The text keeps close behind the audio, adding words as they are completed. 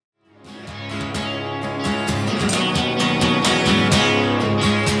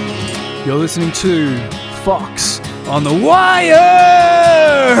You're listening to Fox on the Wire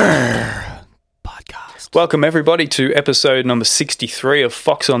podcast. Welcome everybody to episode number 63 of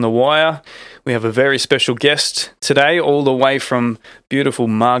Fox on the Wire. We have a very special guest today, all the way from beautiful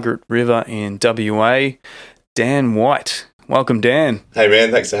Margaret River in WA, Dan White. Welcome, Dan. Hey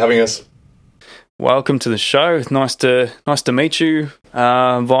man, thanks for having us. Welcome to the show. It's nice to meet you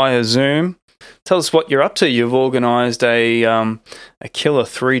via Zoom. Tell us what you're up to. You've organised a killer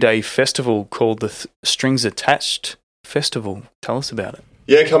 3-day festival called the Strings Attached Festival. Tell us about it.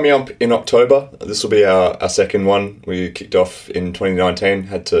 Yeah, coming up in October. This will be our second one. We kicked off in 2019,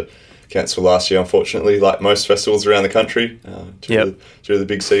 had to cancel last year, unfortunately, like most festivals around the country, due to the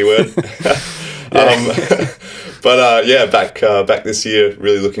big C word. Back this year,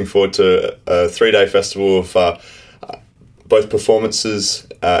 really looking forward to a 3-day festival of both performances,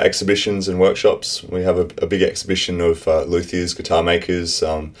 exhibitions and workshops. We have a big exhibition of luthiers, guitar makers,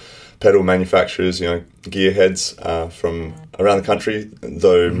 pedal manufacturers, gearheads from around the country,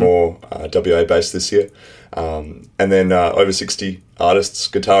 though more WA based this year. And then over 60 artists,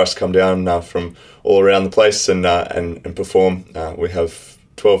 guitarists come down from all around the place and perform. We have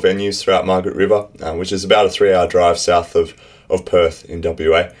 12 venues throughout Margaret River, which is about a 3-hour drive south of Perth in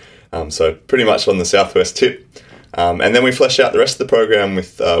WA. So pretty much on the southwest tip. And then we flesh out the rest of the program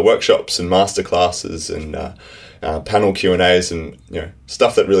with workshops and masterclasses and panel Q&As and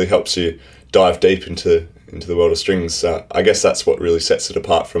stuff that really helps you dive deep into the world of strings. I guess that's what really sets it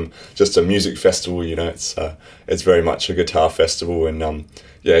apart from just a music festival. It's very much a guitar festival, and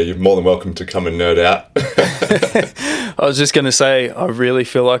you're more than welcome to come and nerd out. I was just going to say, I really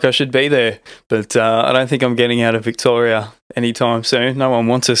feel like I should be there, but I don't think I'm getting out of Victoria anytime soon. No one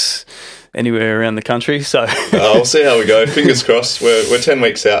wants us anywhere around the country, so we'll see how we go. Fingers crossed. We're 10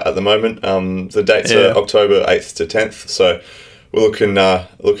 weeks out at the moment. The dates are October 8th to 10th, so we're looking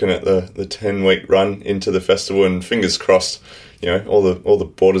at the 10-week run into the festival, and fingers crossed, all the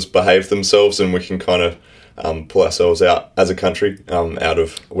borders behave themselves and we can kind of pull ourselves out as a country out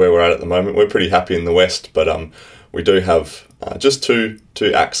of where we're at the moment. We're pretty happy in the west, but we do have just two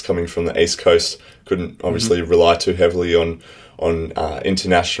acts coming from the east coast. Couldn't obviously rely too heavily on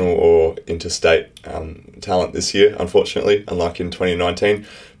international or interstate talent this year, unfortunately, unlike in 2019.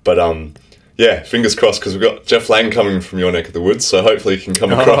 But fingers crossed, because we've got Jeff Lang coming from your neck of the woods, so hopefully he can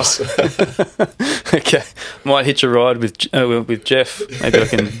come across. Okay, might hitch a ride with Jeff. Maybe I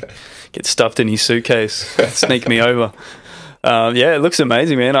can get stuffed in his suitcase, sneak me over. It looks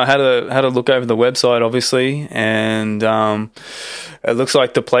amazing, man. I had a look over the website, obviously, and it looks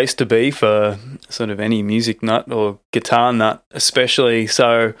like the place to be for sort of any music nut or guitar nut, especially.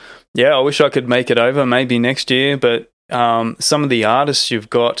 So, I wish I could make it over maybe next year. But some of the artists you've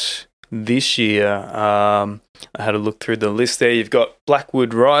got this year, I had a look through the list there. You've got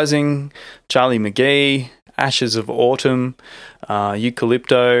Blackwood Rising, Charlie McGee, Ashes of Autumn,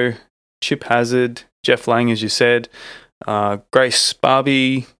 Eucalypto, Chip Hazard, Jeff Lang, as you said, Grace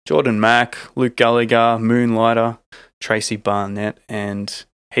Barbie, Jordan Mack, Luke Gallagher, Moonlighter, Tracy Barnett, and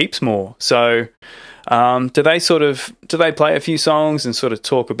heaps more. So do they play a few songs and sort of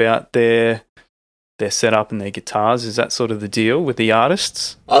talk about their setup and their guitars? Is that sort of the deal with the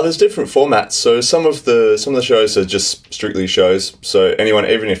artists? There's different formats. So some of the shows are just strictly shows. So anyone,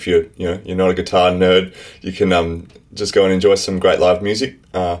 even if you're not a guitar nerd, you can just go and enjoy some great live music.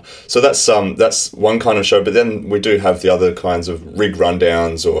 So that's one kind of show. But then we do have the other kinds of rig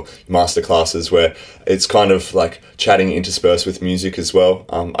rundowns or masterclasses where it's kind of like chatting interspersed with music as well.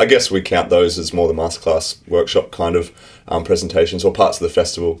 I guess we count those as more the masterclass workshop kind of presentations or parts of the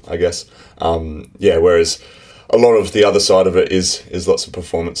festival, I guess. Whereas a lot of the other side of it is lots of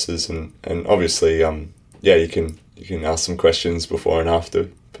performances and obviously you can ask some questions before and after.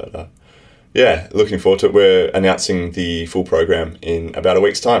 But looking forward to it. We're announcing the full program in about a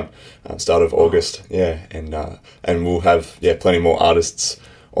week's time, start of August. And we'll have plenty more artists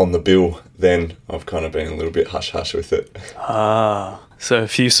on the bill then. I've kind of been a little bit hush-hush with it. So a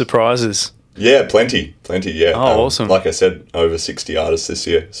few surprises. Yeah, plenty, yeah. Oh, awesome. Like I said, over 60 artists this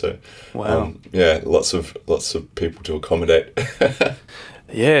year. So, wow. Lots of people to accommodate.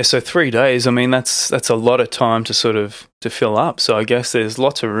 Yeah, so 3 days, I mean, that's a lot of time to fill up. So I guess there's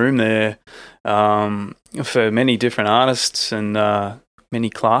lots of room there for many different artists and many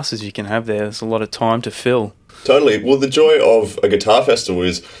classes you can have there. There's a lot of time to fill. Totally. Well, the joy of a guitar festival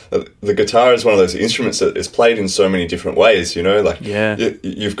is the guitar is one of those instruments that is played in so many different ways, You've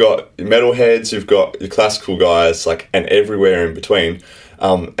got metalheads, you've got your classical guys, and everywhere in between.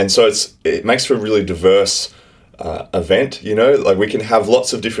 And so it makes for a really diverse event, we can have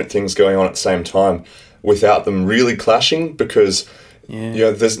lots of different things going on at the same time without them really clashing, because you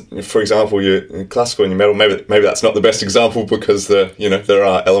know, there's, for example, your classical and your metal. Maybe that's not the best example because there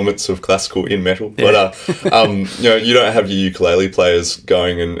are elements of classical in metal. Yeah. But you know, you don't have your ukulele players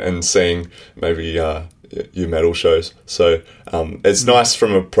going and seeing maybe your metal shows. So it's nice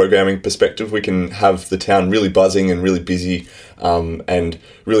from a programming perspective. We can have the town really buzzing and really busy, and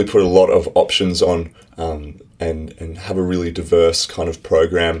really put a lot of options on, and have a really diverse kind of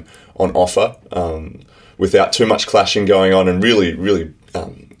program on offer, without too much clashing going on, and really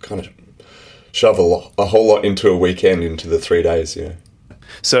kind of shove a whole lot into a weekend, into the 3 days, you know.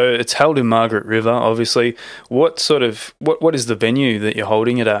 So it's held in Margaret River, obviously. What is the venue that you're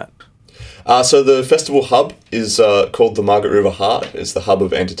holding it at? So the festival hub is called the Margaret River Heart. It's the hub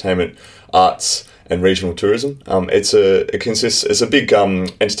of entertainment, arts, and regional tourism. It's a big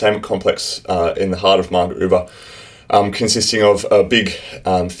entertainment complex in the heart of Margaret River, consisting of a big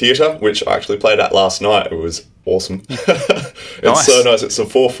theatre, which I actually played at last night. It was awesome. It's Nice. so nice. It's a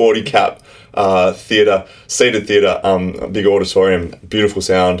 440 cap theatre, seated theatre, a big auditorium, beautiful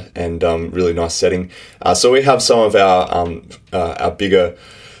sound, and really nice setting. So we have some of our bigger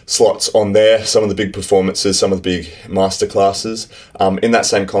slots on there, some of the big performances, some of the big master classes. In that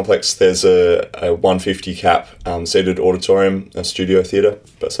same complex, there's a 150 cap seated auditorium, a studio theatre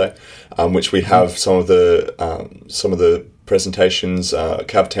per se, which we have some of the presentations.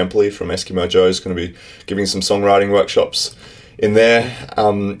 Cav Templey from Eskimo Joe is going to be giving some songwriting workshops in there.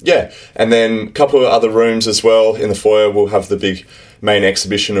 And then a couple of other rooms as well. In the foyer, we'll have the big main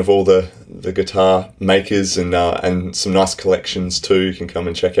exhibition of all the guitar makers, and some nice collections too you can come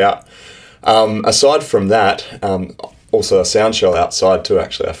and check out. Aside from that, also a sound shell outside too,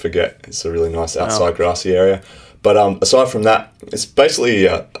 actually. I forget. It's a really nice outside grassy area. But aside from that, it's basically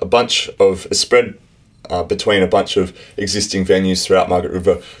it's spread between a bunch of existing venues throughout Margaret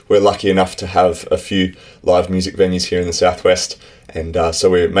River. We're lucky enough to have a few live music venues here in the southwest, and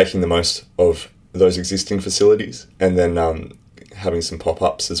so we're making the most of those existing facilities, and then having some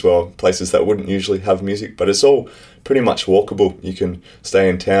pop-ups as well, places that wouldn't usually have music, but it's all pretty much walkable. You can stay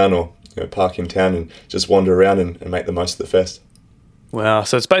in town or park in town and just wander around and make the most of the fest. Wow,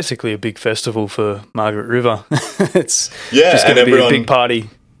 so it's basically a big festival for Margaret River. It's Yeah, just going and to be a everyone- big party.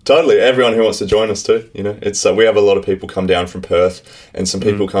 Totally, everyone who wants to join us too. It's we have a lot of people come down from Perth, and some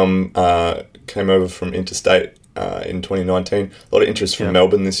people came over from interstate in 2019. A lot of interest from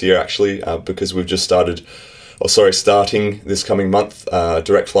Melbourne this year, actually, because we've just starting this coming month,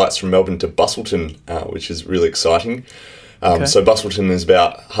 direct flights from Melbourne to Busselton, which is really exciting. So Busselton is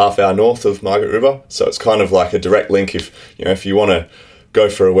about half hour north of Margaret River, so it's kind of like a direct link if you want to go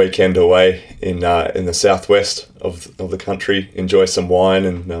for a weekend away in the southwest of the country, enjoy some wine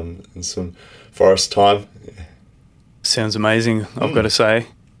and some forest time. Sounds amazing, I've got to say.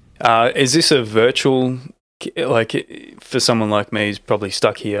 Is this a virtual, like for someone like me who's probably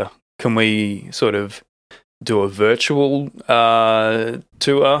stuck here, can we sort of do a virtual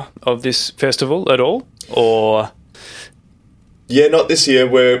tour of this festival at all? Or... Yeah, not this year.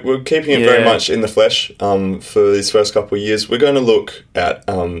 We're keeping it very much in the flesh for these first couple of years. We're going to look at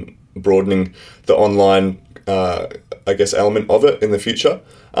broadening the online, element of it in the future.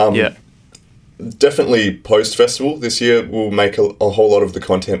 Definitely post-festival this year, we'll make a whole lot of the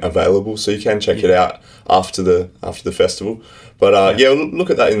content available, so you can check it out after the festival. But we'll look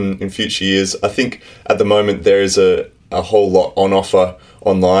at that in future years. I think at the moment there is a whole lot on offer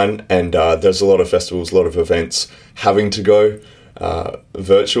online, and there's a lot of festivals, a lot of events having to go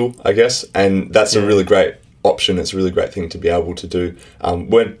virtual, I guess, and that's a really great option. It's a really great thing to be able to do.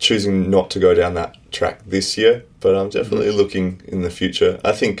 We're choosing not to go down that track this year, but I'm definitely looking in the future.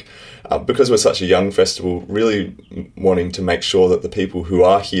 I think because we're such a young festival, really wanting to make sure that the people who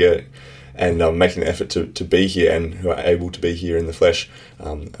are here and making the effort to be here and who are able to be here in the flesh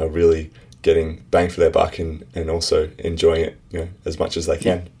are really getting bang for their buck and also enjoying it as much as they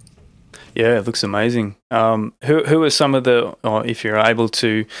can. Yeah, it looks amazing. Who are some of the, or if you're able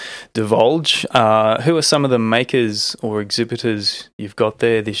to divulge, who are some of the makers or exhibitors you've got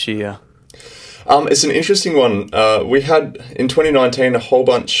there this year? It's an interesting one. We had, in 2019, a whole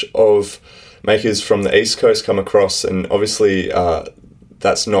bunch of makers from the East Coast come across, and obviously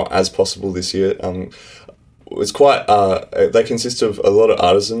that's not as possible this year. It's quite, they consist of a lot of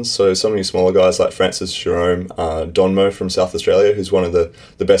artisans, so some of you smaller guys like Francis Jerome, Donmo from South Australia, who's one of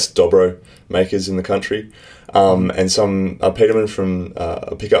the best dobro makers in the country, and some Peterman from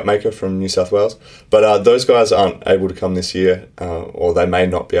a pickup maker from New South Wales. But those guys aren't able to come this year, or they may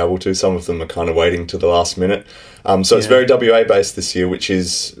not be able to. Some of them are kind of waiting to the last minute. So it's very WA based this year, which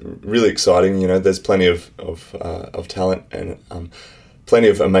is really exciting. There's plenty of talent and plenty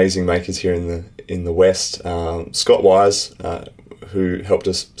of amazing makers here in the West. Scott Wise, who helped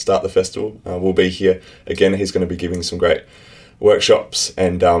us start the festival, will be here again. He's going to be giving some great workshops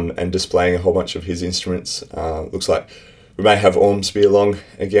and displaying a whole bunch of his instruments. Looks like we may have Ormsby along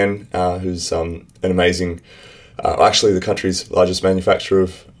again, who's an amazing, actually the country's largest manufacturer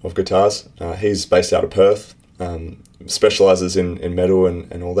of guitars. He's based out of Perth, specialises in metal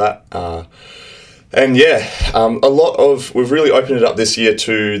and all that. We've really opened it up this year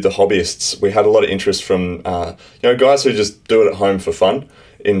to the hobbyists. We had a lot of interest from guys who just do it at home for fun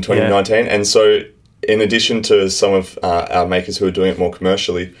in 2019, and so in addition to some of our makers who are doing it more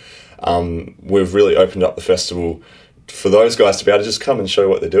commercially, we've really opened up the festival for those guys to be able to just come and show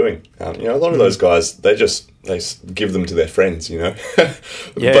what they're doing. A lot of those guys, they give them to their friends, but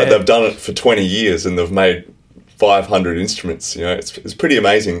they've done it for 20 years and they've made 500 instruments. It's pretty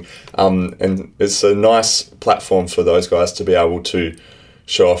amazing, and it's a nice platform for those guys to be able to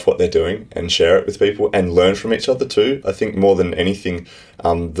show off what they're doing and share it with people and learn from each other too. I think more than anything,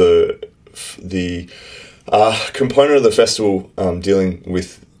 the component of the festival dealing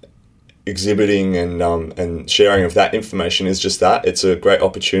with exhibiting and sharing of that information is just that. It's a great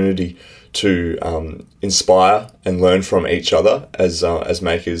opportunity to inspire and learn from each other as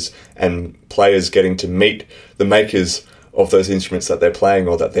makers and players, getting to meet the makers of those instruments that they're playing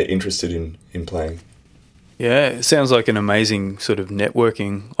or that they're interested in playing. Yeah, it sounds like an amazing sort of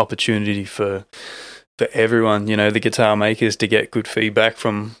networking opportunity for everyone, the guitar makers, to get good feedback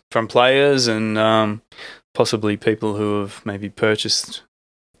from players and possibly people who have maybe purchased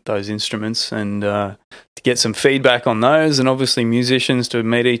those instruments, and to get some feedback on those, and obviously musicians to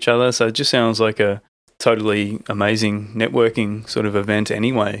meet each other. So it just sounds like a totally amazing networking sort of event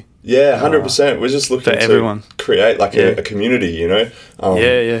anyway. Yeah, 100%. We're just looking to create a community,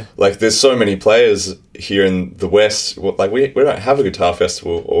 Like there's so many players here in the West. Like we don't have a guitar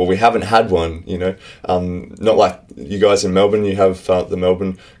festival, or we haven't had one, not like you guys in Melbourne. You have the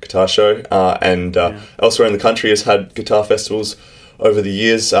Melbourne Guitar Show, and elsewhere in the country has had guitar festivals over the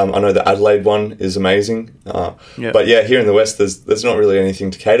years. I know the Adelaide one is amazing. But here in the West, there's not really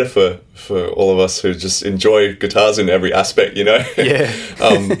anything to cater for all of us who just enjoy guitars in every aspect, Yeah.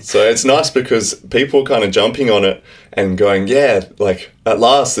 So it's nice because people are kind of jumping on it and going, at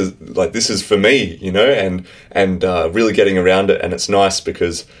last, this is for me, and really getting around it. And it's nice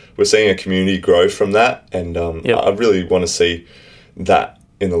because we're seeing a community grow from that. And I really want to see that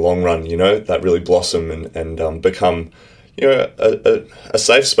in the long run, that really blossom and become a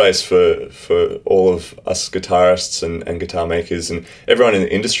safe space for all of us guitarists and guitar makers and everyone in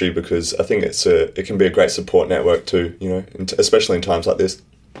the industry, because I think it can be a great support network too, especially in times like this.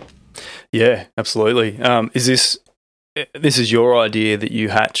 Yeah, absolutely. This is your idea that you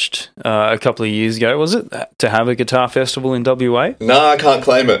hatched a couple of years ago, was it, to have a guitar festival in WA? No, I can't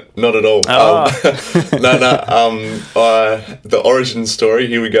claim it. Not at all. The origin story,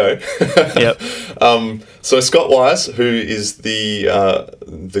 here we go. Yep. So Scott Wise, who is the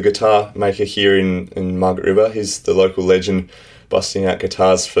guitar maker here in Margaret River, he's the local legend, busting out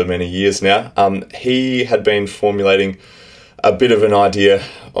guitars for many years now. He had been formulating a bit of an idea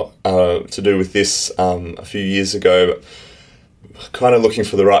to do with this a few years ago, kind of looking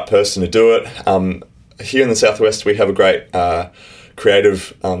for the right person to do it. Here in the Southwest, we have a great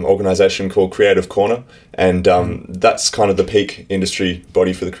creative organisation called Creative Corner, and that's kind of the peak industry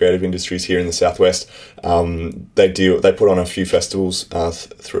body for the creative industries here in the Southwest. They put on a few festivals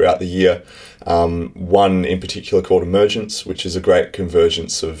throughout the year. One in particular called Emergence, which is a great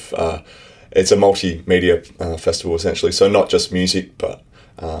convergence of it's a multimedia festival essentially, so not just music, but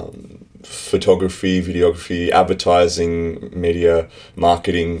photography, videography, advertising, media,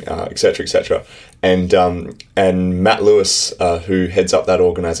 marketing, etc., etc. And Matt Lewis, who heads up that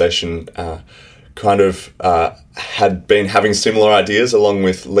organisation, had been having similar ideas, along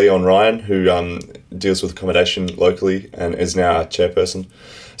with Leon Ryan, who deals with accommodation locally and is now our chairperson.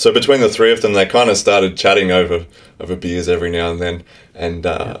 So between the three of them, they kind of started chatting over beers every now and then, and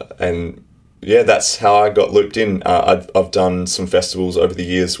that's how I got looped in. I've done some festivals over the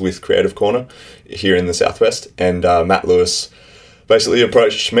years with Creative Corner here in the Southwest, and Matt Lewis basically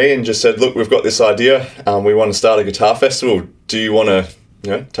approached me and just said, "Look, we've got this idea. We want to start a guitar festival. Do you want to,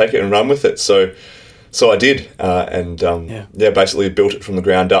 take it and run with it?" So I did, basically built it from the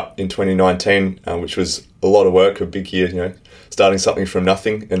ground up in 2019, which was a lot of work, a big year. Starting something from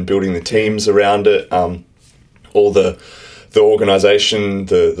nothing and building the teams around it, all the organisation,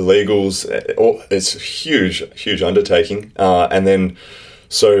 the legals. It's a huge undertaking, and then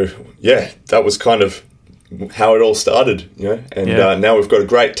that was kind of how it all started, and now we've got a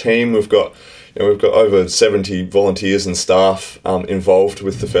great team. We've got over 70 volunteers and staff involved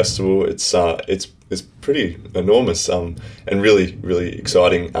with the festival. It's is pretty enormous, and really, really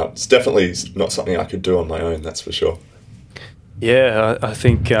exciting. It's definitely not something I could do on my own, that's for sure. Yeah, I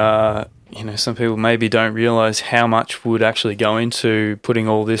think some people maybe don't realise how much would actually go into putting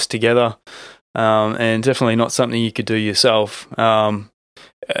all this together, and definitely not something you could do yourself.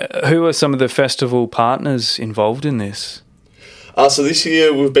 Who are some of the festival partners involved in this? So this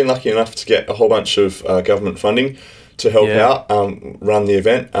year we've been lucky enough to get a whole bunch of government funding to help out run the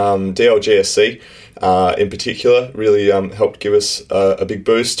event. DLGSC in particular really helped give us a big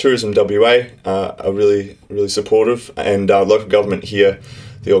boost. Tourism WA are really, really supportive, and local government here,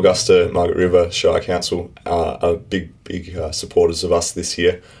 the Augusta Margaret River Shire Council, are big supporters of us this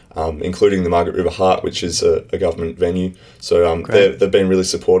year, including the Margaret River Heart, which is a government venue. So they've been really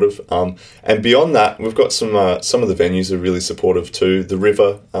supportive. And beyond that, we've got some of the venues are really supportive too. The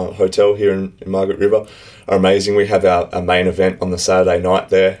River Hotel here in Margaret River are amazing. We have our main event on the Saturday night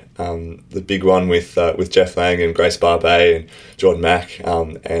there, the big one with Jeff Lang and Grace Barbe and Jordan Mack,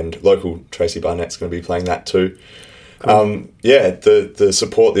 and local Tracy Barnett's going to be playing that too. Cool. The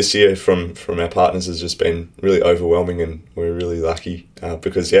support this year from our partners has just been really overwhelming, and we're really lucky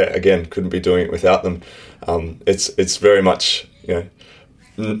because again, couldn't be doing it without them. It's very much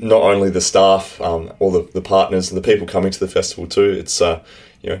not only the staff, all the partners and the people coming to the festival too. It's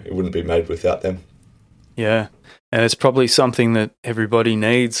it wouldn't be made without them. Yeah, and it's probably something that everybody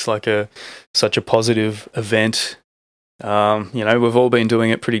needs, like such a positive event. We've all been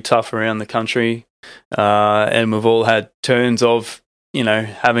doing it pretty tough around the country. And we've all had turns of,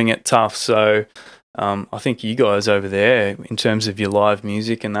 having it tough. So I think you guys over there, in terms of your live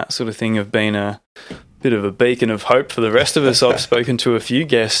music and that sort of thing, have been a bit of a beacon of hope for the rest of us. I've spoken to a few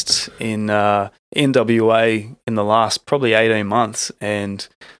guests in WA in the last probably 18 months, and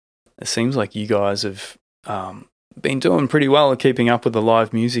it seems like you guys have been doing pretty well at keeping up with the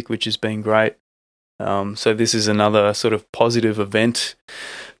live music, which has been great. So this is another sort of positive event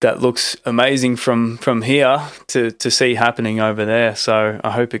that looks amazing from here to see happening over there. So I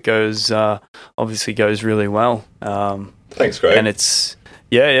hope it obviously goes really well. Thanks, Greg. And it's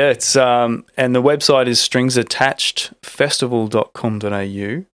and the website is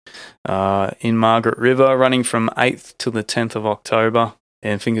stringsattachedfestival.com.au in Margaret River, running from 8th till the 10th of October.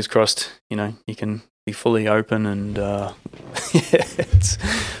 And fingers crossed, you can be fully open, and I'll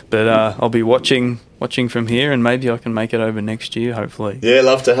be watching from here, and maybe I can make it over next year, hopefully. Yeah,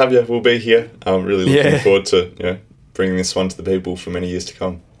 love to have you. We'll be here. I'm really looking forward to bringing this one to the people for many years to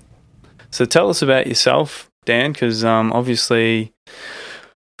come. So tell us about yourself, Dan, because obviously,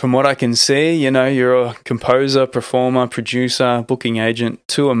 from what I can see, you're a composer, performer, producer, booking agent,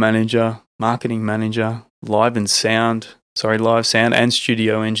 tour manager, marketing manager, live sound and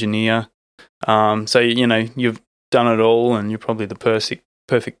studio engineer. So you've done it all, and you're probably the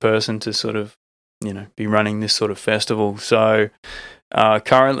perfect person to sort of be running this sort of festival. So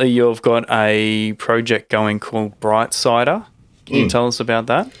currently you've got a project going called Brightsider. Can you tell us about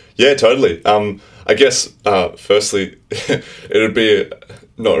that? Yeah, totally. I guess firstly it would be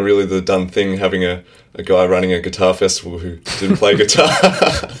not really the done thing having a guy running a guitar festival who didn't play guitar.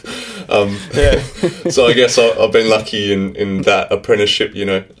 So I guess I've been lucky in that apprenticeship,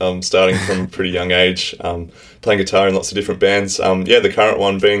 starting from a pretty young age, playing guitar in lots of different bands. The current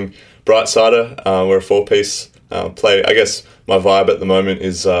one being Brightsider. We're a 4-piece play. I guess my vibe at the moment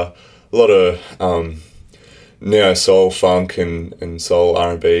is a lot of neo soul, funk, and soul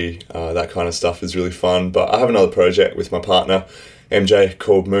R&B. That kind of stuff is really fun. But I have another project with my partner MJ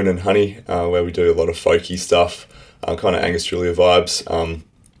called Moon and Honey, where we do a lot of folky stuff, kind of Angus Julia vibes.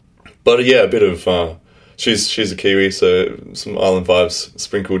 But a bit of she's a Kiwi, so some island vibes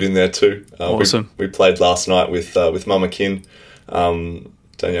sprinkled in there too. Awesome. We played last night with Mama Kin,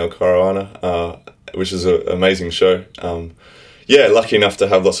 Danielle Caruana, which is an amazing show. Lucky enough to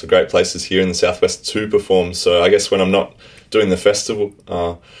have lots of great places here in the Southwest to perform. So I guess when I'm not doing the festival,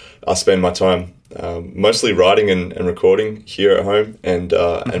 I spend my time mostly writing and recording here at home, and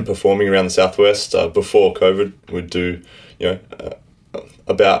performing around the Southwest. Before COVID, we'd do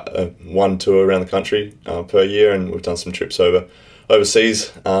about one tour around the country per year, and we've done some trips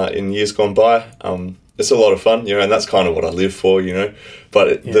overseas in years gone by. It's a lot of fun, and that's kind of what I live for,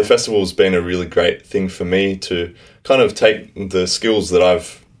 But the festival's been a really great thing for me to kind of take the skills that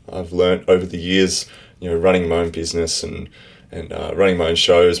I've learnt over the years, running my own business and running my own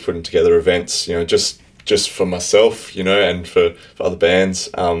shows, putting together events, just for myself, and for other bands,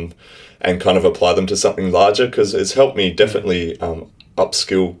 and kind of apply them to something larger, because it's helped me definitely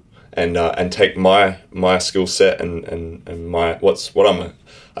upskill and take my skill set and my what I'm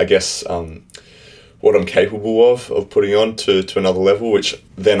what I'm capable of putting on to another level, which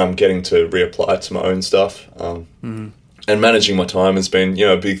then I'm getting to reapply to my own stuff. And managing my time has been,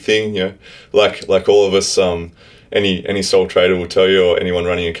 a big thing. Like all of us, any sole trader will tell you, or anyone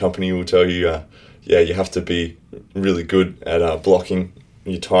running a company will tell you, you have to be really good at blocking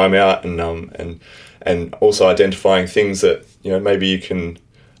your time out, and also identifying things that maybe you can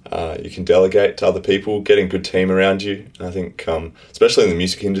delegate to other people, getting a good team around you. And I think, especially in the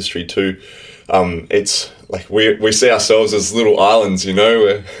music industry too, it's like we see ourselves as little islands,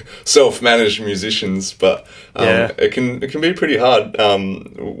 we're self-managed musicians, but it can be pretty hard.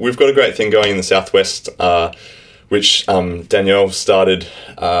 We've got a great thing going in the Southwest, which Danielle started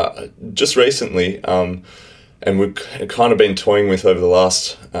just recently, and we've kind of been toying with over the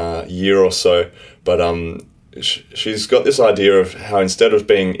last year or so, but she's got this idea of how instead of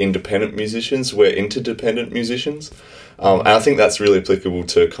being independent musicians, we're interdependent musicians. And I think that's really applicable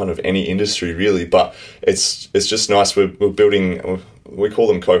to kind of any industry, really. But it's just nice. We're building, we call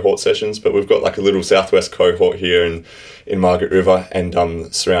them cohort sessions, but we've got like a little Southwest cohort here in Margaret River and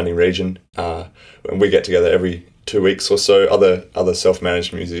surrounding region. And we get together every 2 weeks or so, other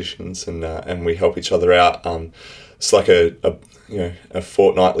self-managed musicians, and we help each other out. It's like a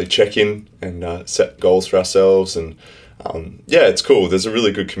fortnightly check-in and set goals for ourselves, and it's cool. There's a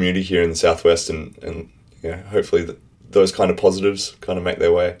really good community here in the Southwest, and hopefully those kind of positives kind of make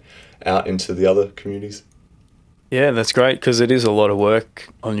their way out into the other communities. Yeah, that's great, because it is a lot of work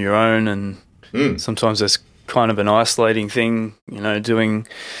on your own, and sometimes it's kind of an isolating thing, doing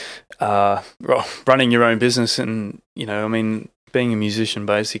running your own business, and being a musician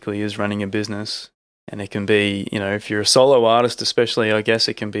basically is running a business. And it can be, if you're a solo artist especially, I guess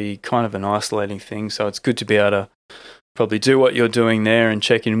it can be kind of an isolating thing. So it's good to be able to probably do what you're doing there and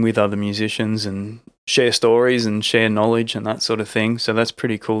check in with other musicians and share stories and share knowledge and that sort of thing. So that's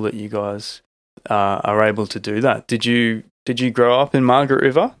pretty cool that you guys are able to do that. Did you grow up in Margaret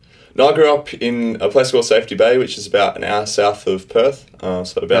River? No, I grew up in a place called Safety Bay, which is about an hour south of Perth,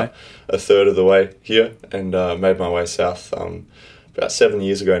 so about a third of the way here, and made my way south about 7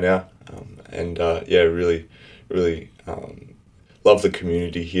 years ago now. Really, really love the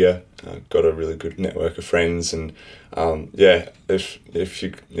community here. Got a really good network of friends, and if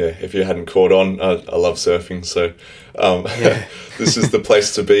you hadn't caught on, I love surfing. So this is the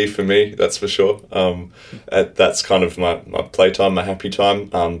place to be for me. That's for sure. That's kind of my playtime, my happy time.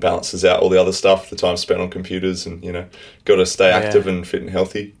 Balances out all the other stuff, the time spent on computers, and got to stay active and fit and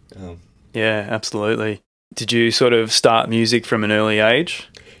healthy. Yeah, absolutely. Did you sort of start music from an early age?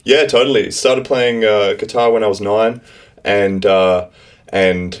 Yeah, totally. Started playing guitar when I was 9, and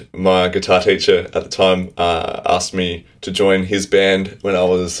my guitar teacher at the time asked me to join his band when I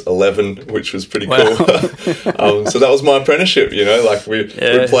was 11, which was pretty cool. So that was my apprenticeship.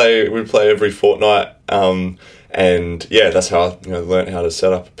 We'd play every fortnight, and that's how I learned how to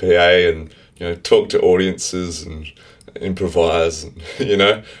set up a PA and talk to audiences and improvise,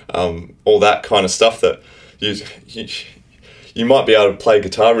 and all that kind of stuff that you might be able to play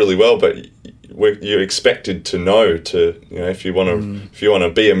guitar really well, but you're expected to know if you want to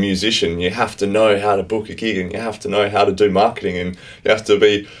be a musician, you have to know how to book a gig, and you have to know how to do marketing, and you have to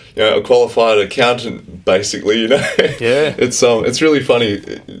be a qualified accountant, basically. Yeah, it's really funny.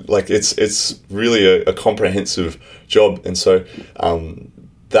 Like it's really a comprehensive job, and so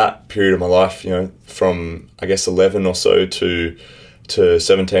that period of my life, from I guess 11 or so to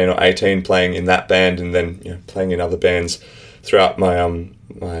 17 or 18, playing in that band, and then playing in other bands throughout my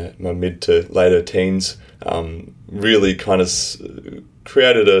my mid to later teens, really kind of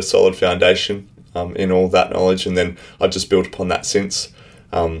created a solid foundation in all that knowledge, and then I've just built upon that since.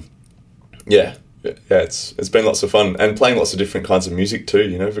 It's been lots of fun, and playing lots of different kinds of music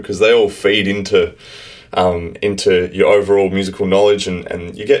too, because they all feed into your overall musical knowledge,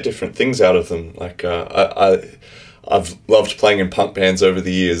 and you get different things out of them. Like I've loved playing in punk bands over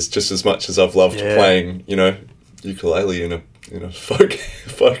the years just as much as I've loved playing, ukulele in a folk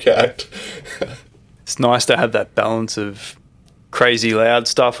act. It's nice to have that balance of crazy loud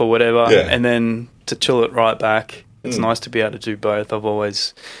stuff or whatever, and then to chill it right back. It's nice to be able to do both. I've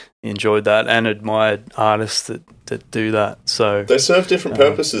always enjoyed that and admired artists that do that. So they serve different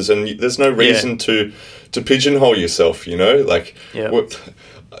purposes, and there's no reason to pigeonhole yourself.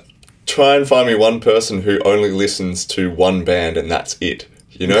 Try and find me one person who only listens to one band and that's it.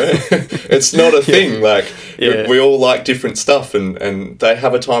 It's not a thing. We all like different stuff, and they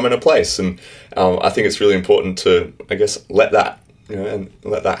have a time and a place, and I think it's really important to, I guess, let that and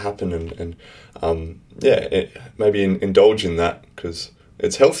let that happen, and maybe indulge in that, because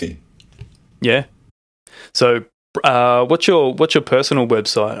it's healthy. So What's your personal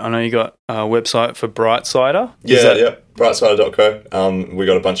website? I know you got a website for Brightsider. Yeah, Brightsider.co. We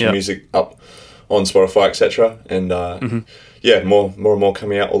got a bunch of music up on Spotify, etc. And more and more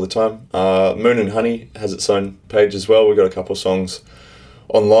coming out all the time. Moon and Honey has its own page as well. We've got a couple of songs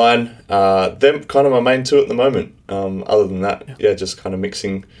online. They're kind of my main two at the moment. Other than that, just kind of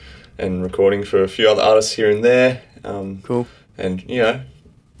mixing and recording for a few other artists here and there. Cool. And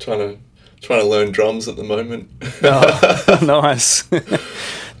trying to learn drums at the moment. Oh, nice.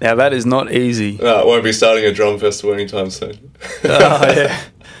 Now that is not easy. No, I won't be starting a drum festival anytime soon. Oh yeah.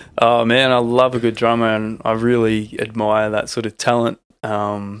 Oh man, I love a good drummer, and I really admire that sort of talent.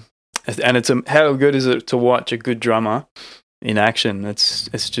 And how good is it to watch a good drummer in action?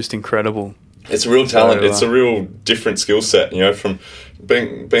 It's just incredible. It's a real talent. It's a real different skill set, from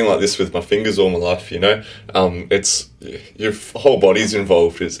being like this with my fingers all my life. It's your whole body's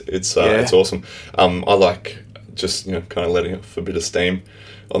involved. It's awesome. I like just kind of letting off a bit of steam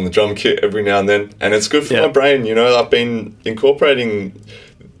on the drum kit every now and then, and it's good for my brain. I've been incorporating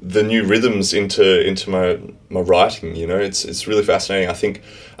the new rhythms into my writing. It's really fascinating. I think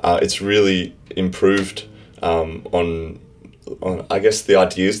it's really improved on I guess the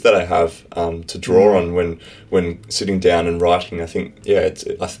ideas that I have to draw on when sitting down and writing. I think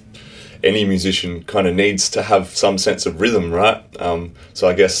any musician kind of needs to have some sense of rhythm, right? So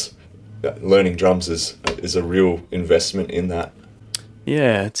I guess learning drums is a real investment in that.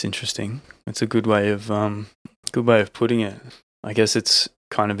 Yeah, it's interesting. It's a good way of putting it. I guess it's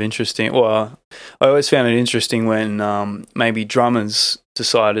kind of interesting. Well, I always found it interesting when maybe drummers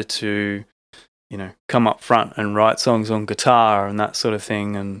decided to come up front and write songs on guitar and that sort of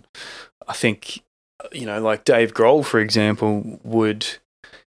thing. And I think, like Dave Grohl, for example, would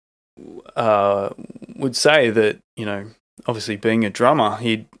say that, obviously being a drummer,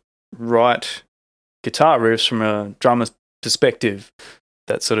 he'd write guitar riffs from a drummer's perspective.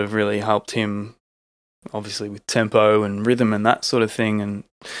 That sort of really helped him, obviously, with tempo and rhythm and that sort of thing. And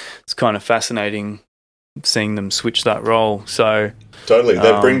it's kind of fascinating seeing them switch that role. So totally,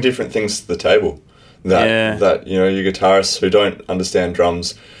 they bring different things to the table that your guitarists who don't understand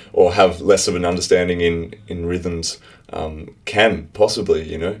drums or have less of an understanding in rhythms can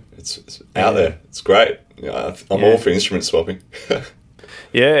possibly. It's out there. It's great. I'm all for instrument swapping.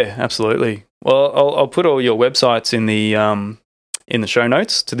 Yeah, absolutely. Well, I'll put all your websites in the show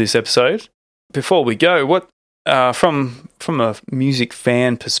notes to this episode. Before we go, what from a music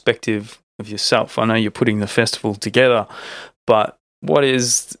fan perspective of yourself, I know you're putting the festival together, but what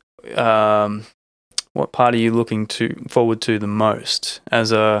part are you looking forward to the most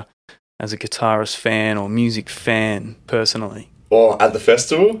as a guitarist fan or music fan personally? Or at the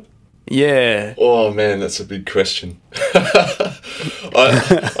festival? Yeah. Oh man, that's a big question.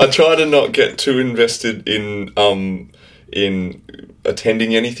 I try to not get too invested in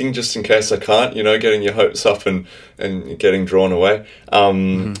attending anything just in case I can't, getting your hopes up and getting drawn away.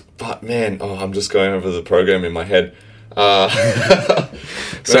 But man, I'm just going over the program in my head.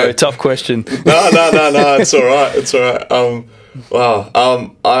 So tough question. No, it's all right. Wow.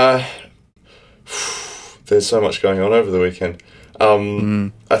 There's so much going on over the weekend.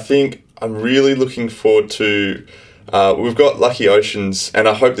 I think I'm really looking forward to. We've got Lucky Oceans, and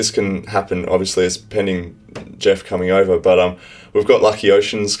I hope this can happen. Obviously, it's pending Jeff coming over, but we've got Lucky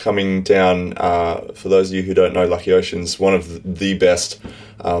Oceans coming down. For those of you who don't know, Lucky Oceans, one of the best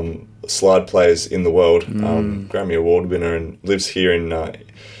slide players in the world, Grammy Award winner, and lives here in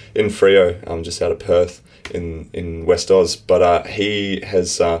Freo, just out of Perth in West Oz. But he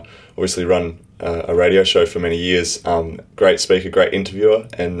has obviously run a radio show for many years. Great speaker, great interviewer,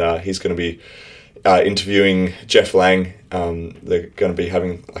 and he's going to be interviewing Jeff Lang. They're going to be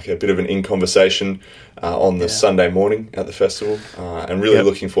having like a bit of an in-conversation on the Sunday morning at the festival, and really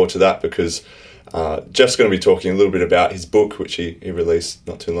looking forward to that because Jeff's going to be talking a little bit about his book, which he released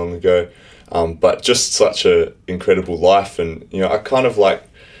not too long ago, but just such a incredible life. And I kind of like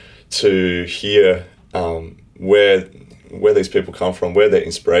to hear where these people come from, where their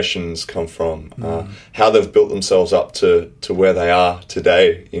inspirations come from, how they've built themselves up to where they are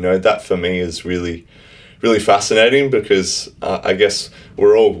today. That for me is really, really fascinating because I guess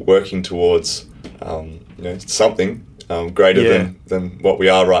we're all working towards something greater than what we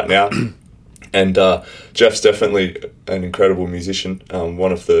are right now. And Jeff's definitely an incredible musician,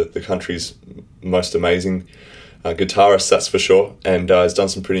 one of the country's most amazing guitarists, that's for sure, and has done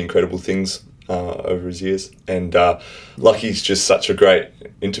some pretty incredible things over his years. And Lucky's just such a great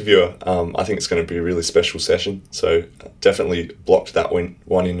interviewer. I think it's going to be a really special session. So definitely blocked that one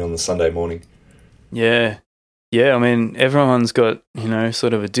in on the Sunday morning. Yeah. yeah, I mean, everyone's got,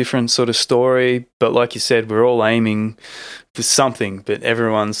 sort of a different sort of story, but like you said, we're all aiming for something, but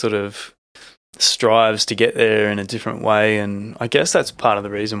everyone sort of strives to get there in a different way. And I guess that's part of the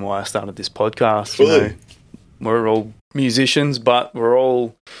reason why I started this podcast. Fully. We're all musicians, but we've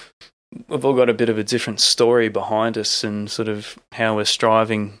all got a bit of a different story behind us and sort of how we're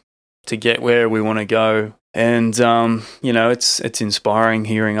striving to get where we want to go. And, it's inspiring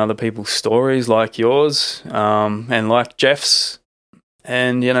hearing other people's stories like yours, and like Jeff's.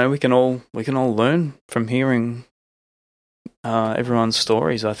 And, we can all learn from hearing everyone's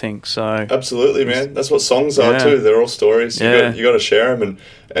stories, I think. So absolutely, man. That's what songs are too. They're all stories. You got to share them,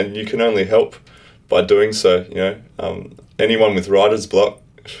 and you can only help by doing so. Anyone with writer's block,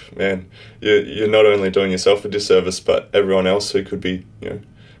 man, you're not only doing yourself a disservice, but everyone else who could be,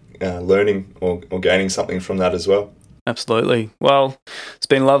 learning or gaining something from that as well. Absolutely. Well, it's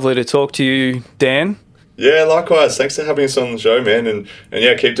been lovely to talk to you, Dan. Yeah, likewise. Thanks for having us on the show, man. And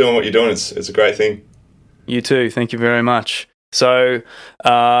keep doing what you're doing. It's a great thing. You too. Thank you very much. So,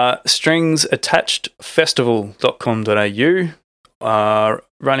 stringsattachedfestival.com.au,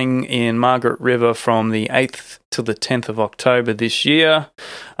 running in Margaret River from the 8th to the 10th of October this year.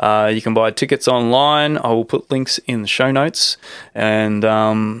 You can buy tickets online. I will put links in the show notes.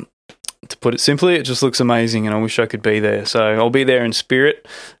 And to put it simply, it just looks amazing, and I wish I could be there. So I'll be there in spirit,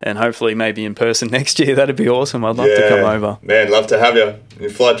 and hopefully maybe in person next year. That'd be awesome. I'd love to come over. Man, love to have you. You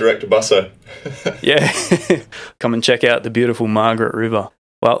fly direct to Busso. Yeah. Come and check out the beautiful Margaret River.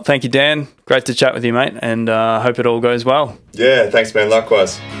 Well, thank you, Dan. Great to chat with you, mate, and hope it all goes well. Yeah, thanks, man.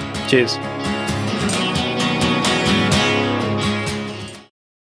 Likewise. Cheers.